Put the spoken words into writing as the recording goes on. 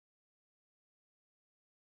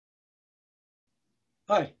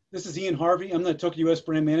Hi, this is Ian Harvey. I'm the Tokyo US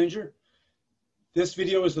brand manager. This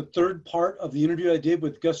video is the third part of the interview I did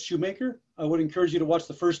with Gus Shoemaker. I would encourage you to watch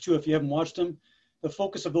the first two if you haven't watched them. The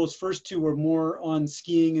focus of those first two were more on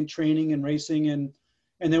skiing and training and racing, and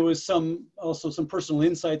there was also some personal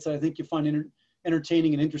insights that I think you find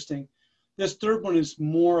entertaining and interesting. This third one is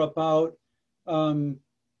more about,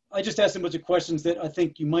 I just asked him a bunch of questions that I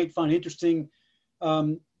think you might find interesting.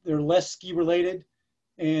 They're less ski related,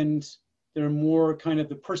 and they're more kind of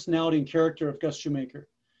the personality and character of Gus Shoemaker.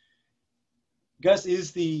 Gus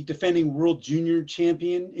is the defending world junior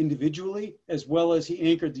champion individually, as well as he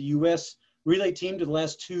anchored the US relay team to the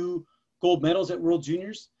last two gold medals at World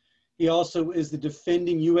Juniors. He also is the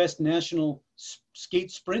defending US national skate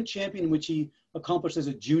sprint champion, which he accomplished as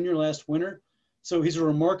a junior last winter. So he's a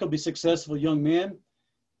remarkably successful young man.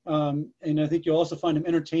 And I think you'll also find him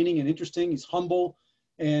entertaining and interesting. He's humble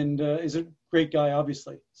and is a great guy,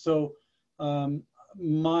 obviously. So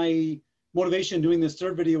my motivation in doing this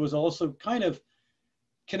third video was also kind of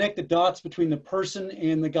connect the dots between the person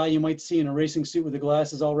and the guy you might see in a racing suit with the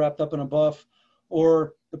glasses all wrapped up in a buff,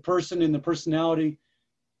 or the person and the personality,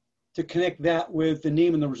 to connect that with the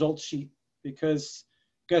name and the results sheet, because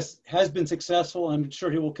Gus has been successful. I'm sure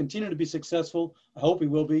he will continue to be successful. I hope he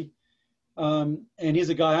will be. And he's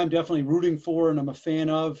a guy I'm definitely rooting for and I'm a fan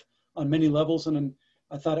of on many levels. And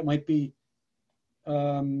I thought it might be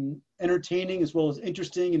entertaining as well as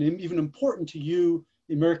interesting and even important to you,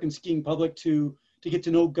 the American skiing public, to get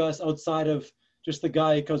to know Gus outside of just the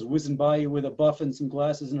guy who comes whizzing by you with a buff and some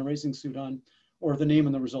glasses and a racing suit on, or the name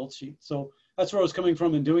on the results sheet. So that's where I was coming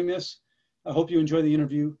from in doing this. I hope you enjoy the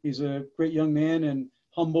interview. He's a great young man and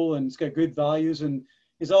humble, and he's got good values, and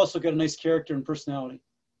he's also got a nice character and personality.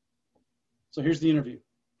 So here's the interview,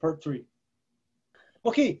 part 3.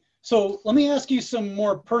 Okay, so let me ask you some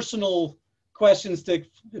more personal questions that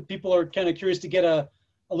people are kind of curious to get a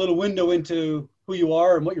little window into who you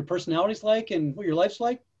are and what your personality's like and what your life's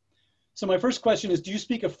like. So my first question is, do you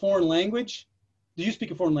speak a foreign language? Do you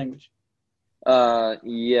speak a foreign language?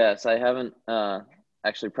 Yes, I haven't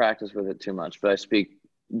actually practiced with it too much, but I speak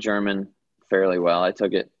German fairly well. I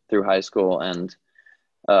took it through high school and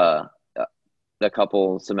a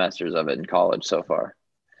couple semesters of it in college so far.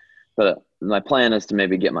 But my plan is to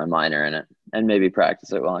maybe get my minor in it and maybe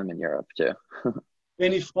practice it while I'm in Europe too.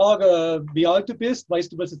 Wenn ich frage, wie alt du bist, weißt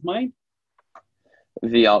du, was ich meine?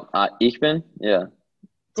 Wie alt ich bin? Yeah.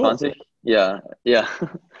 Cool. 20? Yeah. Yeah.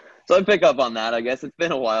 So I pick up on that. I guess it's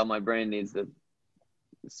been a while. My brain needs to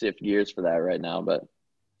shift gears for that right now, but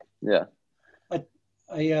yeah.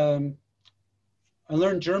 I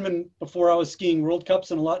learned German before I was skiing World Cups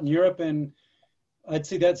and a lot in Europe, and I'd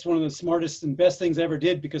say that's one of the smartest and best things I ever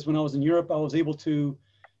did, because when I was in Europe, I was able to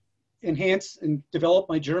enhance and develop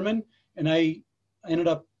my German, and I ended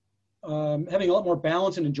up having a lot more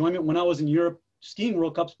balance and enjoyment when I was in Europe skiing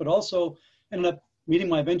World Cups, but also ended up meeting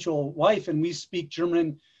my eventual wife, and we speak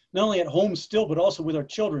German not only at home still, but also with our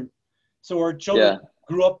children. So our children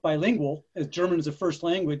grew up bilingual, as German is a first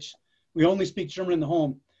language. We only speak German in the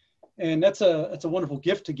home. And that's a wonderful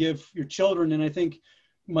gift to give your children. And I think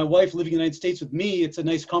my wife living in the United States with me, it's a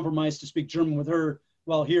nice compromise to speak German with her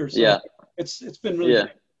while here. So it's been really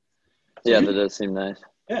great. So that does seem nice.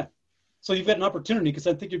 Yeah. So you've got an opportunity, because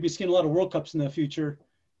I think you'll be skiing a lot of World Cups in the future.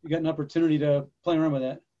 You got an opportunity to play around with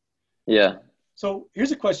that. Yeah. So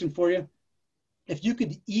here's a question for you. If you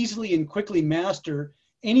could easily and quickly master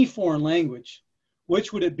any foreign language,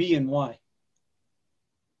 which would it be and why?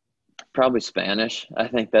 Probably Spanish. I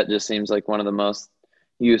think that just seems like one of the most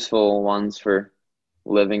useful ones for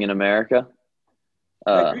living in America.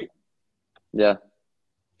 I agree. Yeah.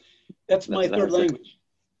 That's my third language.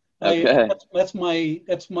 Okay. That's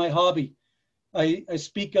my hobby. I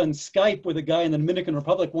speak on Skype with a guy in the Dominican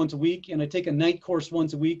Republic once a week, and I take a night course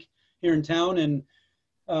once a week here in town, and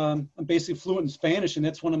I'm basically fluent in Spanish, and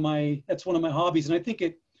that's one of my hobbies. And I think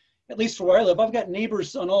at least for where I live, I've got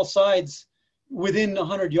neighbors on all sides within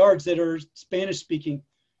 100 yards that are Spanish speaking,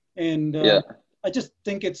 and I just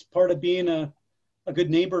think it's part of being a good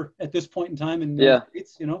neighbor at this point in time in the United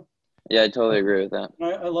States, you know. Yeah, I totally agree with that.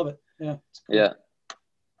 I love it. Yeah. It's cool. Yeah.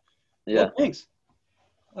 Well, thanks.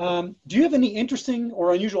 Do you have any interesting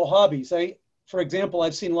or unusual hobbies? For example,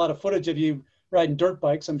 I've seen a lot of footage of you riding dirt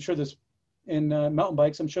bikes. I'm sure there's and mountain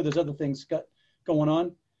bikes. I'm sure there's other things going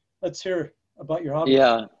on. Let's hear about your hobby.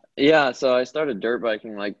 Yeah. So I started dirt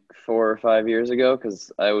biking like 4 or 5 years ago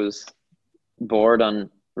because I was bored on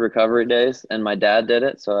recovery days, and my dad did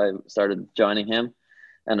it, so I started joining him.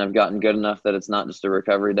 And I've gotten good enough that it's not just a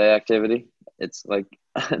recovery day activity. It's like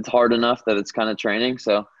it's hard enough that it's kind of training.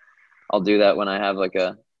 So I'll do that when I have like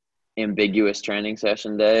a ambiguous training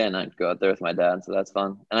session day, and I'd go out there with my dad. So that's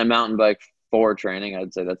fun. And I mountain bike for training.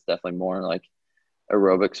 I'd say that's definitely more like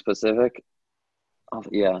aerobic specific.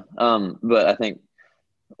 Yeah. But I think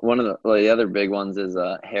one of the other big ones is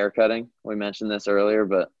hair cutting. We mentioned this earlier,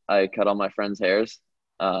 but I cut all my friends' hairs.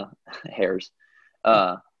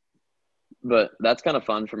 But that's kind of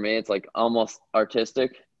fun for me. It's like almost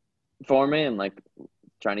artistic for me, and like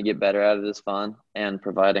trying to get better at it is fun, and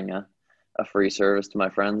providing a free service to my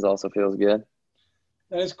friends also feels good.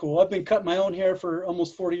 That is cool. I've been cutting my own hair for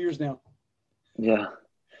almost 40 years now. Yeah.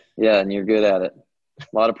 Yeah. And you're good at it.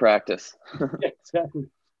 A lot of practice. Yeah, exactly.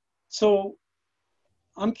 So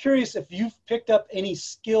I'm curious if you've picked up any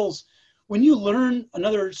skills when you learn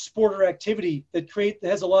another sport or activity that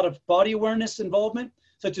has a lot of body awareness involvement,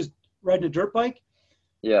 such as riding a dirt bike.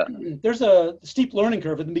 Yeah. There's a steep learning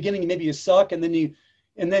curve. At the beginning, maybe you suck, and then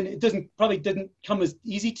it didn't come as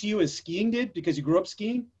easy to you as skiing did because you grew up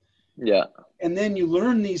skiing. Yeah. And then you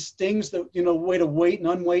learn these things that, way to weight and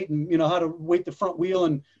unweight, and, how to weight the front wheel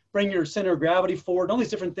and bring your center of gravity forward, all these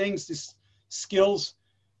different things, these skills.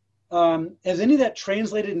 Has any of that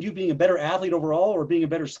translated into you being a better athlete overall or being a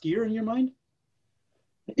better skier in your mind?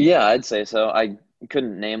 Yeah, I'd say so. I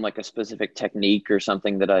couldn't name like a specific technique or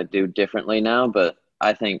something that I do differently now, but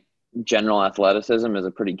I think general athleticism is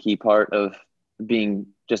a pretty key part of being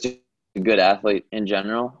just a good athlete in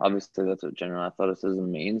general. Obviously, that's what general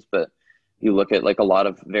athleticism means, but you look at like a lot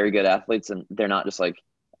of very good athletes and they're not just like,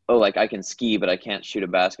 oh, like I can ski, but I can't shoot a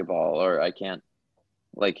basketball, or I can't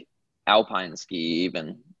like alpine ski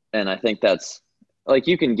even. And I think that's like,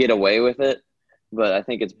 you can get away with it, but I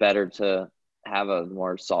think it's better to have a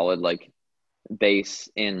more solid like base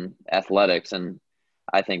in athletics. And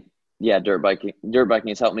I think, yeah, dirt biking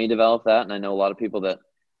has helped me develop that. And I know a lot of people that,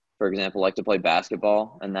 for example, like to play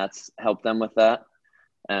basketball, and that's helped them with that.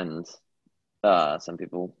 And some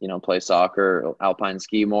people, play soccer or alpine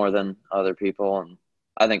ski more than other people. And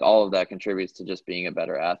I think all of that contributes to just being a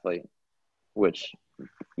better athlete, which,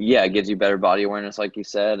 yeah, gives you better body awareness, like you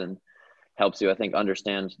said, and helps you, I think,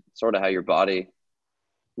 understand sort of how your body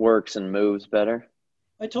works and moves better.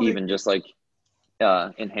 I totally even agree. Just like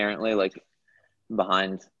inherently, like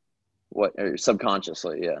behind what, or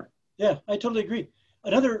subconsciously. Yeah. Yeah, I totally agree.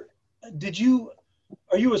 Are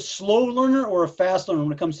you a slow learner or a fast learner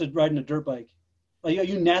when it comes to riding a dirt bike? Are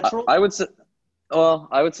you natural? I would say, well,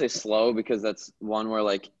 I would say slow, because that's one where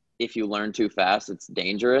like if you learn too fast, it's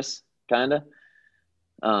dangerous, kind of.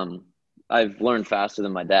 I've learned faster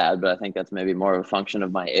than my dad, but I think that's maybe more of a function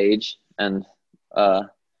of my age, and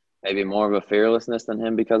maybe more of a fearlessness than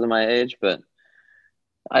him because of my age. But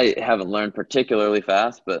I haven't learned particularly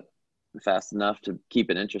fast, but fast enough to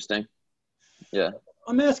keep it interesting. Yeah.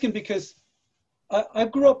 I'm asking because I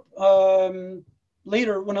grew up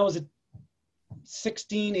later when I was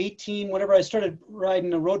 16, 18, whenever I started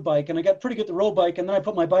riding a road bike, and I got pretty good at the road bike, and then I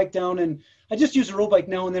put my bike down, and I just use a road bike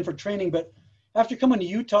now and then for training. But after coming to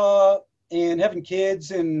Utah and having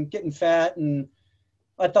kids and getting fat, and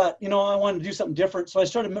I thought, I wanted to do something different. So I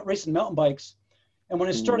started racing mountain bikes. And when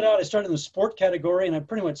I started out, I started in the sport category, and I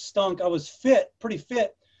pretty much stunk. I was pretty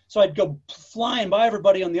fit. So I'd go flying by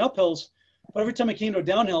everybody on the uphills. But every time I came to a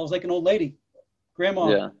downhill, I was like an old lady. Grandma.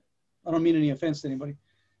 Yeah. I don't mean any offense to anybody.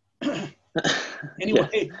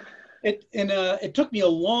 Anyway, yeah. It took me a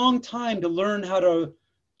long time to learn how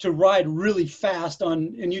to ride really fast.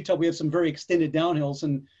 In Utah, we have some very extended downhills,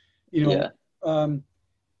 and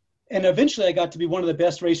and eventually I got to be one of the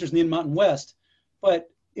best racers in the Intermountain West. But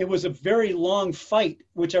it was a very long fight,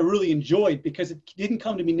 which I really enjoyed because it didn't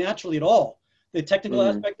come to me naturally at all, the technical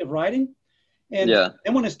aspect of riding. And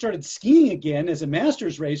then when I started skiing again as a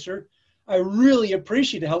masters racer, I really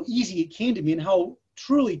appreciated how easy it came to me and how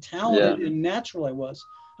truly talented and natural I was.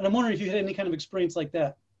 And I'm wondering if you had any kind of experience like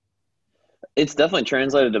that. It's definitely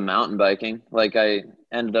translated to mountain biking. Like I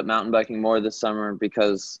ended up mountain biking more this summer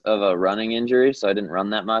because of a running injury. So I didn't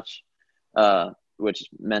run that much, which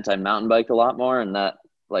meant I mountain biked a lot more. And that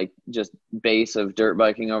like just base of dirt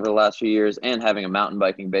biking over the last few years and having a mountain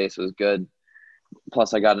biking base was good.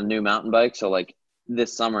 Plus I got a new mountain bike. So like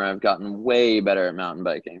this summer I've gotten way better at mountain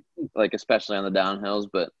biking, like especially on the downhills,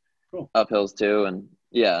 but uphills too. And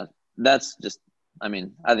yeah, that's just, I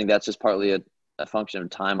mean, I think that's just partly a function of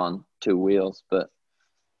time on two wheels, but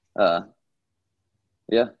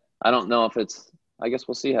yeah, I don't know if I guess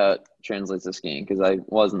we'll see how it translates to skiing, because I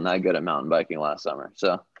wasn't that good at mountain biking last summer.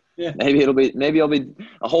 So yeah, maybe I'll be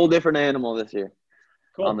a whole different animal this year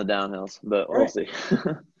on the downhills, but we'll see.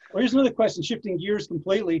 Well, here's another question, shifting gears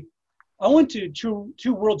completely. I went to two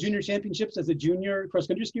World Junior Championships as a junior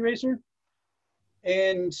cross-country ski racer,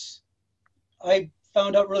 and I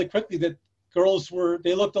found out really quickly that girls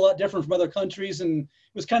they looked a lot different from other countries, and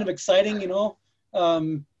it was kind of exciting, the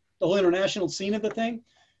whole international scene of the thing.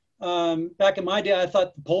 Back in my day, I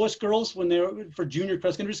thought the Polish girls, when they were for junior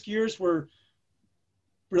cross country skiers, were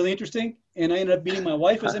really interesting. And I ended up meeting my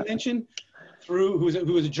wife, as I mentioned, who was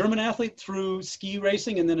a German athlete, through ski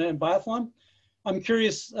racing and then in biathlon. I'm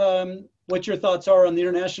curious what your thoughts are on the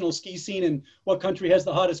international ski scene and what country has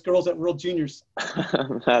the hottest girls at World Juniors.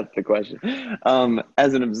 That's the question.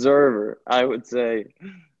 As an observer, I would say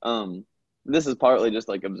this is partly just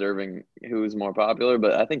like observing who's more popular,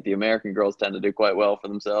 but I think the American girls tend to do quite well for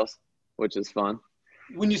themselves, which is fun.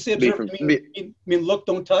 When you say observe, you mean look,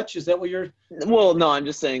 don't touch? Is that what you're? Well, no, I'm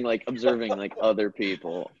just saying like observing like other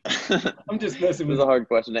people. I'm just messing with you.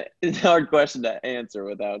 It's a hard question to answer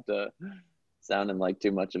without sounding like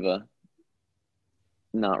too much of a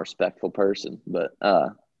not respectful person. But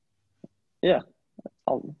yeah,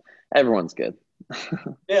 everyone's good.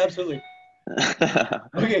 Yeah, absolutely.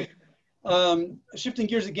 Okay, shifting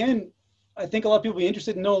gears again, I think a lot of people will be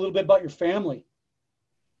interested to know a little bit about your family.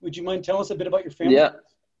 Would you mind telling us a bit about your family?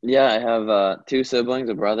 Yeah, I have 2 siblings,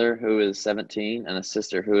 a brother who is 17 and a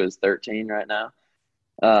sister who is 13 right now.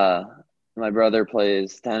 My brother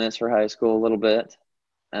plays tennis for high school a little bit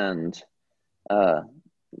and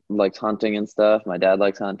likes hunting and stuff. My dad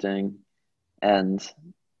likes hunting and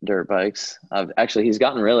dirt bikes. He's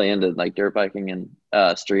gotten really into like dirt biking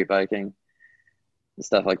and street biking and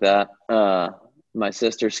stuff like that. My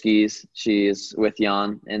sister skis. She is with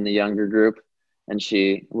Jan in the younger group. And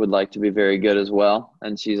she would like to be very good as well.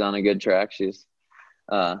 And she's on a good track. She's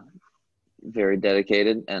very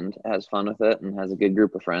dedicated and has fun with it and has a good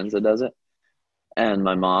group of friends that does it. And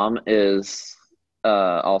my mom is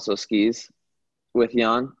also skis with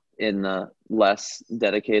Jan in the less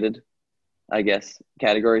dedicated, I guess,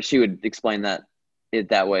 category. She would explain it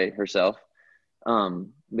that way herself. But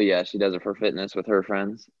yeah, she does it for fitness with her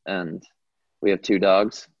friends. And we have 2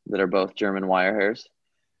 dogs that are both German wire hairs.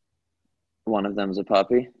 One of them's a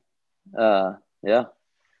puppy. Yeah.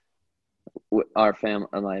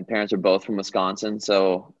 My parents are both from Wisconsin,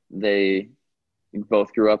 so they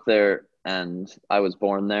both grew up there, and I was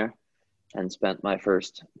born there and spent my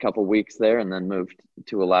first couple weeks there and then moved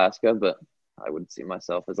to Alaska, but I would see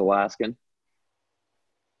myself as Alaskan.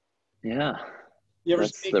 Yeah.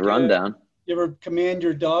 That's the rundown. You ever command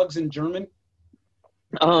your dogs in German?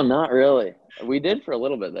 Oh, not really. We did for a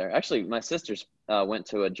little bit there. Actually, my sisters went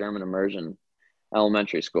to a German immersion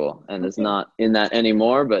elementary school and is not in that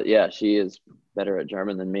anymore. But yeah, she is better at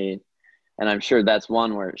German than me. And I'm sure that's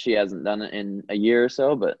one where she hasn't done it in a year or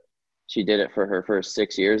so, but she did it for her first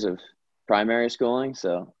 6 years of primary schooling.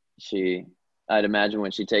 So I'd imagine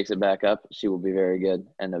when she takes it back up, she will be very good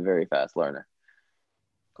and a very fast learner.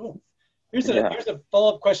 Cool. Here's a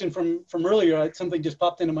follow-up question from earlier. Something just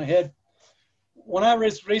popped into my head. When I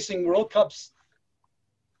was racing World Cups,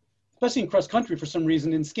 especially in cross country for some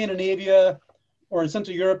reason, in Scandinavia or in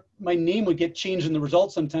Central Europe, my name would get changed in the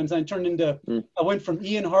results sometimes. I went from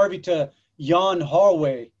Ian Harvey to Jan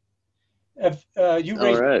Harway. You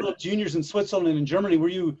raced World Juniors in Switzerland and in Germany. Were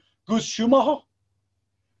you Goose Schumacher?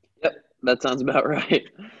 Yep, that sounds about right.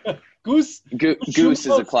 Goose is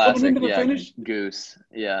a classic. Yeah, finish? Goose.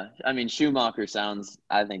 Yeah, I mean Schumacher sounds,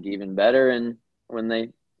 I think, even better when they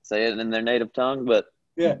say it in their native tongue, but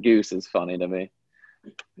yeah. Goose is funny to me.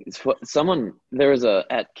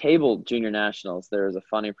 At Cable Junior Nationals, there was a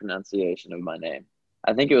funny pronunciation of my name.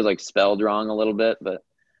 I think it was like spelled wrong a little bit, but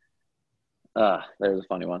there's a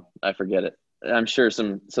funny one. I forget it. I'm sure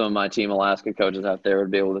some of my Team Alaska coaches out there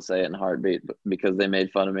would be able to say it in a heartbeat because they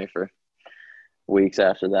made fun of me for weeks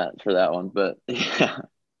after that for that one. But yeah.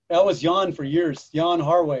 That was Jan for years. Jan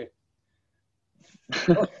Harway.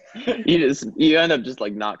 You end up just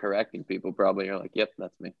like not correcting people probably. You're like, yep,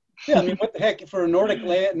 that's me. Yeah, I mean, what the heck for a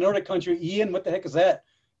Nordic country, Ian, what the heck is that?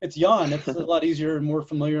 It's Jan. It's a lot easier and more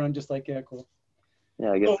familiar. I'm just like, yeah, cool.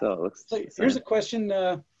 Yeah, I guess so. Here's a question.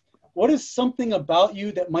 What is something about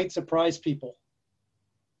you that might surprise people?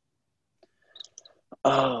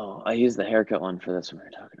 Oh, I used the haircut one for this when we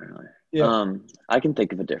were talking earlier. Yeah. I can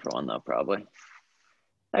think of a different one though, probably.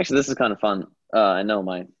 Actually, this is kind of fun. I know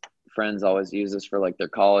my friends always use this for like their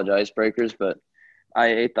college icebreakers, but I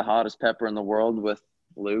ate the hottest pepper in the world with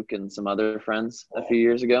Luke and some other friends a few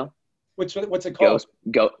years ago. What's it called?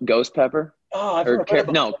 Ghost pepper. Oh, I've heard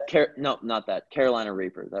about that. No, not that. Carolina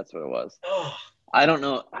Reaper. That's what it was. Oh. I don't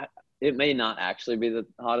know. It may not actually be the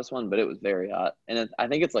hottest one, but it was very hot. And I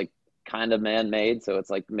think it's like kind of man-made, so it's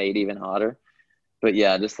like made even hotter. But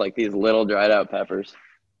yeah, just like these little dried out peppers.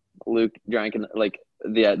 Luke drank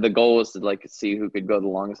the goal was to like see who could go the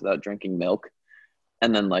longest without drinking milk.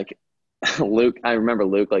 And then like Luke, I remember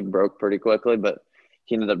Luke like broke pretty quickly, but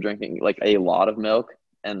he ended up drinking like a lot of milk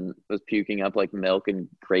and was puking up like milk and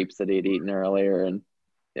grapes that he'd eaten earlier. And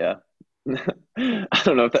yeah, I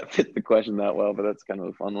don't know if that fits the question that well, but that's kind of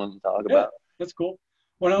a fun one to talk Yeah, about. that's cool.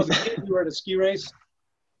 When I was a kid, we were at a ski race.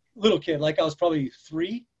 Little kid, like I was probably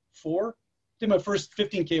 3, 4. Did my first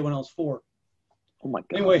 15K when I was 4. Oh my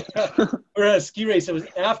God. Anyway, we were at a ski race. It was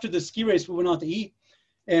after the ski race, we went out to eat,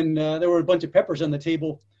 and there were a bunch of peppers on the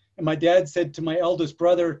table. And my dad said to my eldest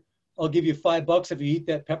brother, "I'll give you $5 if you eat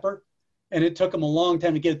that pepper." And it took him a long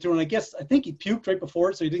time to get it through. And I think he puked right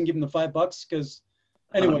before it, so he didn't give him the $5 because,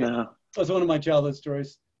 Oh anyway, no. that was one of my childhood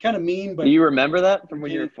stories. Kind of mean, but Do you remember that from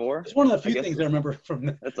when you were 4? it's one of the I few guess things I remember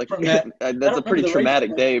from that's like from that. I that's a don't remember pretty the race.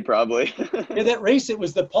 traumatic day, probably. Yeah, that race, it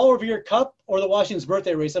was the Paul Revere Cup or the Washington's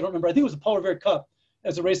birthday race. I don't remember. I think it was the Paul Revere Cup.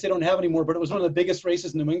 As a race they don't have anymore, but it was one of the biggest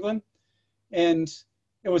races in New England. And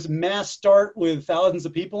it was a mass start with thousands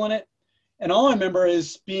of people in it. And all I remember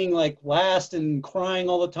is being like last and crying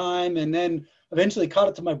all the time. And then eventually caught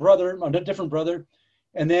it to my brother, a different brother.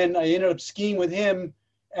 And then I ended up skiing with him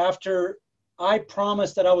after I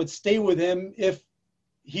promised that I would stay with him if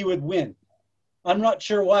he would win. I'm not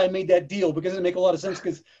sure why I made that deal because it didn't make a lot of sense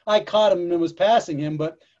because I caught him and was passing him,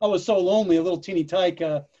 but I was so lonely, a little teeny tyke.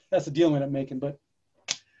 That's the deal I ended up making. But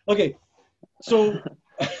okay, so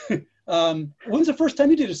when's the first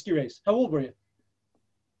time you did a ski race? How old were you?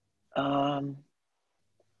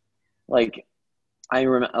 Like I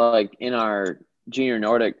remember, like in our junior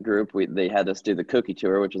Nordic group, they had us do the cookie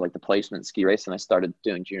tour, which was like the placement ski race, and I started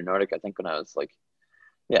doing junior Nordic, I think, when I was like,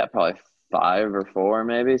 yeah, probably 5 or 4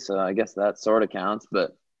 maybe. So I guess that sort of counts.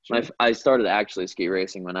 But Sure. I started actually ski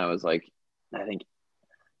racing when I was like, I think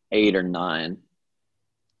 8 or 9.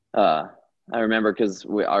 I remember because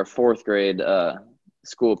our 4th grade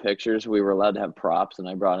school pictures, we were allowed to have props, and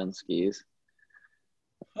I brought in skis,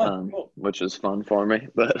 Cool. which was fun for me.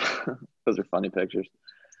 But those are funny pictures.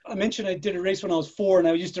 I mentioned I did a race when I was 4, and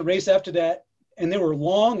I used to race after that, and they were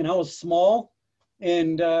long, and I was small,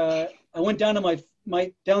 and I went down to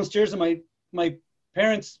my downstairs, and my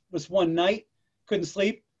parents was one night couldn't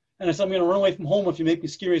sleep, and I said, "I'm going to run away from home if you make me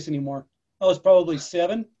ski race anymore." I was probably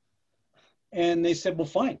 7, and they said, "Well,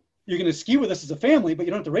 fine, you're going to ski with us as a family, but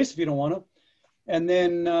you don't have to race if you don't want to." And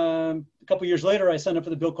then a couple of years later, I signed up for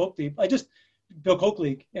the Bill Koch League. Bill Koch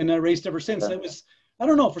League, and I raced ever since. Okay. It was, I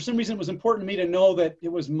don't know, for some reason it was important to me to know that it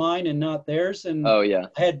was mine and not theirs, and Oh yeah,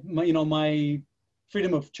 I had my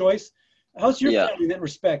freedom of choice. How's your yeah. family in that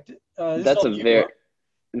respect? That's a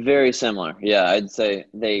very similar. Yeah, I'd say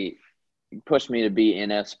they pushed me to be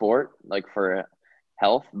in a sport, like for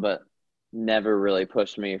health, but never really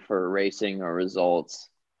pushed me for racing or results,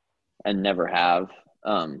 and never have,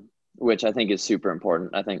 which I think is super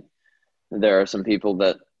important. I think there are some people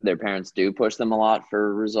that their parents do push them a lot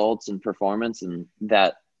for results and performance, and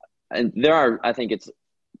I think it's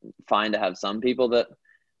fine to have some people that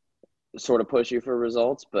sort of push you for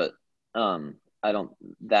results, but I don't,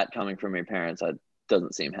 that coming from your parents,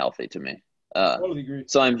 doesn't seem healthy to me. Totally agree.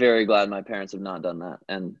 So I'm very glad my parents have not done that,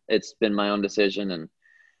 and it's been my own decision, and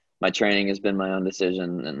my training has been my own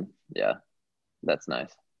decision, and yeah, that's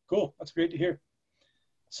nice. Cool. That's great to hear.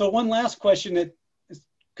 So one last question that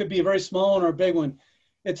could be a very small one or a big one.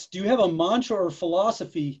 It's, do you have a mantra or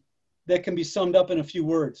philosophy that can be summed up in a few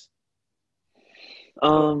words?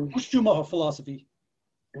 Schumacher philosophy.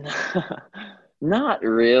 Not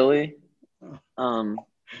really.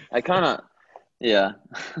 I kind of, yeah.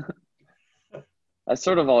 I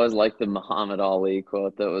sort of always liked the Muhammad Ali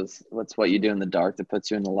quote that was, "What's what you do in the dark that puts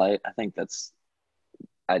you in the light." I think that's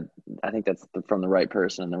from the right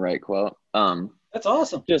person and the right quote. That's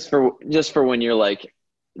awesome. Just for when you're like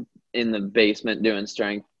in the basement doing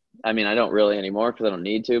strength. I mean, I don't really anymore because I don't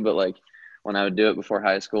need to, but like when I would do it before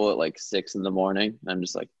high school at like 6 in the morning, I'm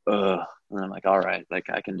just like, ugh. And I'm like, all right, like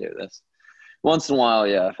I can do this. Once in a while,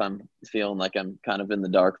 yeah, if I'm feeling like I'm kind of in the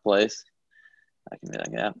dark place, I can be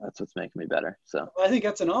like, yeah, that's what's making me better. So I think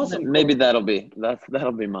that's an awesome maybe quote.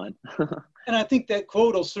 that'll be mine. And I think that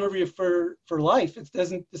quote will serve you for life.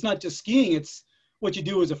 It's not just skiing. It's what you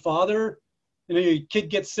do as a father. You know, your kid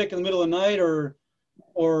gets sick in the middle of the night, or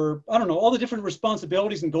I don't know, all the different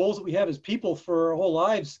responsibilities and goals that we have as people for our whole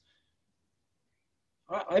lives.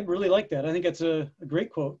 I really like that. I think that's a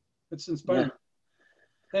great quote. It's inspiring.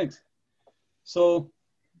 Yeah. Thanks. So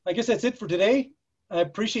I guess that's it for today. I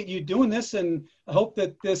appreciate you doing this, and I hope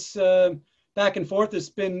that this back and forth has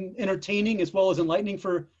been entertaining as well as enlightening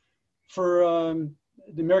for the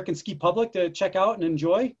American ski public to check out and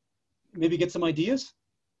enjoy, maybe get some ideas.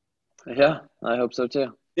 Yeah, I hope so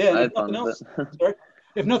too. Yeah, if nothing else, sorry.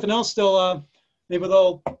 If nothing else, they'll maybe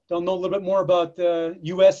they'll know a little bit more about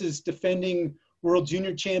U.S.'s defending world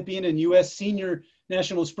junior champion and U.S. senior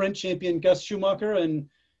national sprint champion Gus Schumacher, and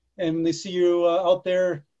when they see you out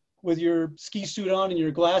there with your ski suit on and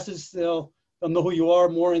your glasses, they'll know who you are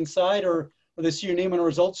more inside, or they see your name on a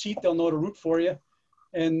results sheet, they'll know to root for you.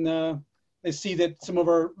 And they see that some of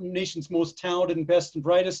our nation's most talented and best and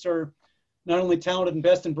brightest are not only talented and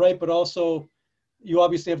best and bright, but also you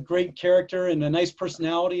obviously have great character and a nice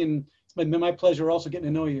personality, and it's been my pleasure also getting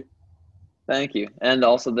to know you. Thank you. And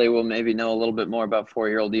also they will maybe know a little bit more about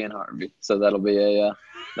 4-year-old Ian Harvey. So that'll be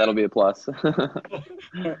a plus. All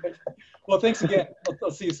right. Well, thanks again.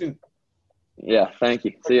 I'll see you soon. Yeah. Thank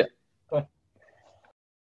you. See ya.